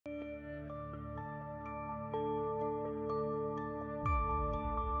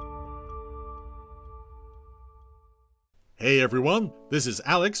Hey everyone, this is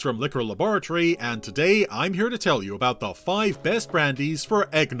Alex from Liquor Laboratory, and today I'm here to tell you about the 5 best brandies for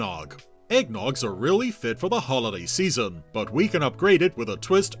eggnog. Eggnogs are really fit for the holiday season, but we can upgrade it with a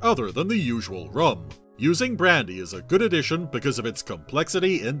twist other than the usual rum. Using brandy is a good addition because of its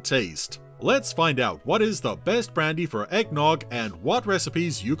complexity in taste. Let's find out what is the best brandy for eggnog and what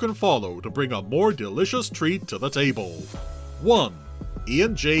recipes you can follow to bring a more delicious treat to the table. 1.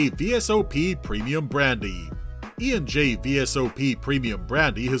 E&J VSOP Premium Brandy. E&J VSOP Premium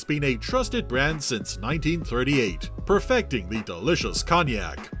Brandy has been a trusted brand since 1938, perfecting the delicious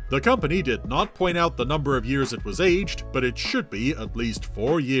cognac. The company did not point out the number of years it was aged, but it should be at least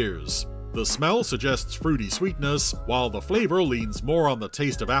 4 years. The smell suggests fruity sweetness, while the flavor leans more on the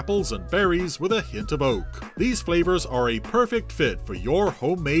taste of apples and berries with a hint of oak. These flavors are a perfect fit for your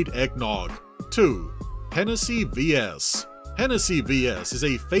homemade eggnog. 2. Hennessy VS. Hennessy VS is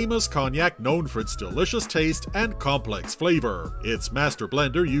a famous cognac known for its delicious taste and complex flavor. Its master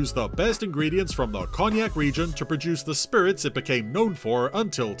blender used the best ingredients from the cognac region to produce the spirits it became known for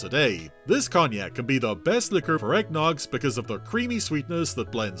until today. This cognac can be the best liquor for eggnogs because of the creamy sweetness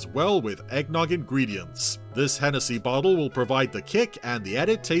that blends well with eggnog ingredients. This Hennessy bottle will provide the kick and the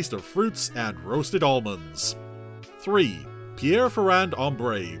added taste of fruits and roasted almonds. 3. Pierre Ferrand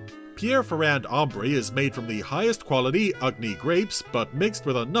Ambre. Pierre Ferrand Ambre is made from the highest quality Ugni grapes, but mixed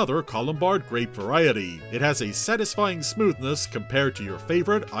with another Colombard grape variety. It has a satisfying smoothness compared to your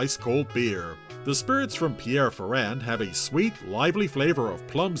favorite ice-cold beer. The spirits from Pierre Ferrand have a sweet, lively flavor of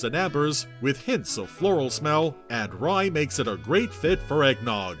plums and ambers, with hints of floral smell, and rye makes it a great fit for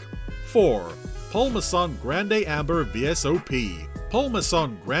eggnog. 4. Masson Grande Amber VSOP.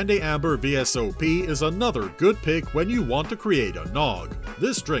 Masson Grande Amber VSOP is another good pick when you want to create a nog.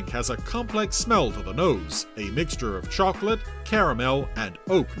 This drink has a complex smell to the nose, a mixture of chocolate, caramel, and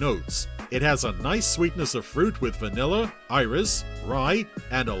oak notes. It has a nice sweetness of fruit with vanilla, iris, rye,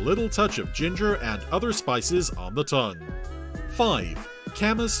 and a little touch of ginger and other spices on the tongue. 5.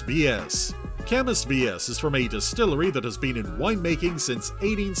 Camus VS. Camus VS is from a distillery that has been in winemaking since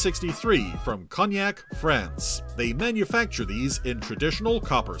 1863 from Cognac, France. They manufacture these in traditional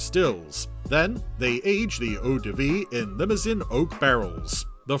copper stills. Then, they age the eau de vie in Limousin oak barrels.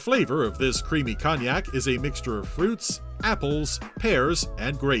 The flavor of this creamy cognac is a mixture of fruits, apples, pears,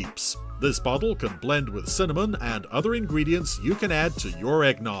 and grapes. This bottle can blend with cinnamon and other ingredients you can add to your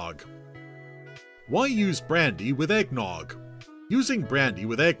eggnog. Why use brandy with eggnog? Using brandy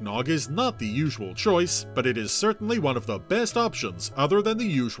with eggnog is not the usual choice, but it is certainly one of the best options other than the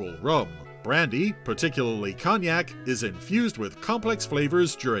usual rum. Brandy, particularly cognac, is infused with complex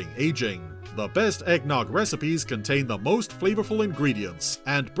flavors during aging. The best eggnog recipes contain the most flavorful ingredients,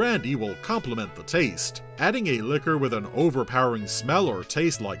 and brandy will complement the taste. Adding a liquor with an overpowering smell or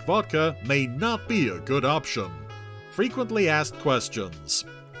taste like vodka may not be a good option. Frequently asked questions.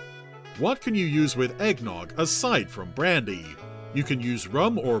 What can you use with eggnog aside from brandy? You can use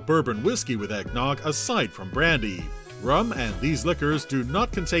rum or bourbon whiskey with eggnog aside from brandy. Rum and these liquors do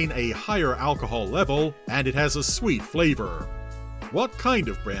not contain a higher alcohol level, and it has a sweet flavor. What kind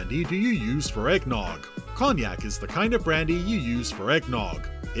of brandy do you use for eggnog? Cognac is the kind of brandy you use for eggnog.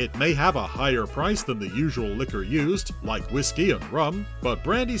 It may have a higher price than the usual liquor used, like whiskey and rum, but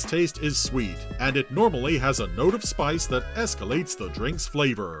brandy's taste is sweet, and it normally has a note of spice that escalates the drink's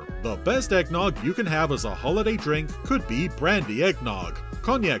flavor. The best eggnog you can have as a holiday drink could be brandy eggnog.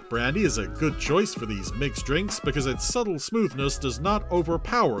 Cognac brandy is a good choice for these mixed drinks because its subtle smoothness does not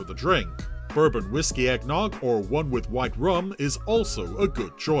overpower the drink. Bourbon whiskey eggnog or one with white rum is also a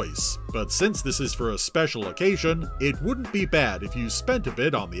good choice. But since this is for a special occasion, it wouldn't be bad if you spent a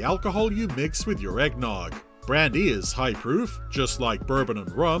bit on the alcohol you mix with your eggnog. Brandy is high proof, just like bourbon and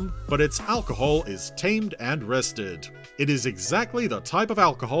rum, but its alcohol is tamed and rested. It is exactly the type of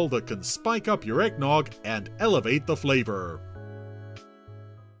alcohol that can spike up your eggnog and elevate the flavor.